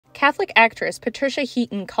Catholic actress Patricia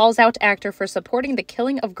Heaton calls out actor for supporting the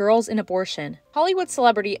killing of girls in abortion. Hollywood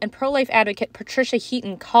celebrity and pro-life advocate Patricia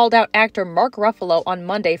Heaton called out actor Mark Ruffalo on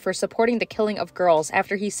Monday for supporting the killing of girls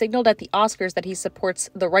after he signaled at the Oscars that he supports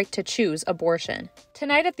the right to choose abortion.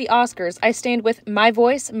 Tonight at the Oscars, I stand with My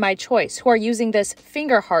Voice, My Choice, who are using this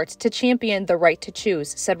finger heart to champion the right to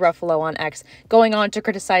choose, said Ruffalo on X, going on to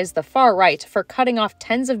criticize the far right for cutting off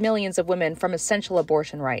tens of millions of women from essential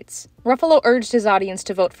abortion rights. Ruffalo urged his audience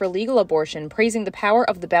to vote for legal abortion, praising the power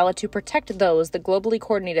of the ballot to protect those the globally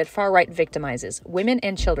coordinated far-right victimizes, women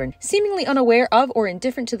and children, seemingly unaware of or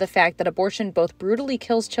indifferent to the fact that abortion both brutally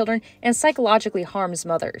kills children and psychologically harms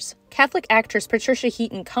mothers. Catholic actress Patricia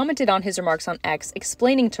Heaton commented on his remarks on X,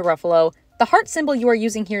 explaining to Ruffalo, "The heart symbol you are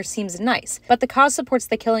using here seems nice, but the cause supports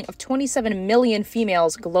the killing of 27 million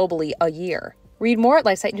females globally a year." Read more at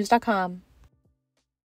LifeSiteNews.com.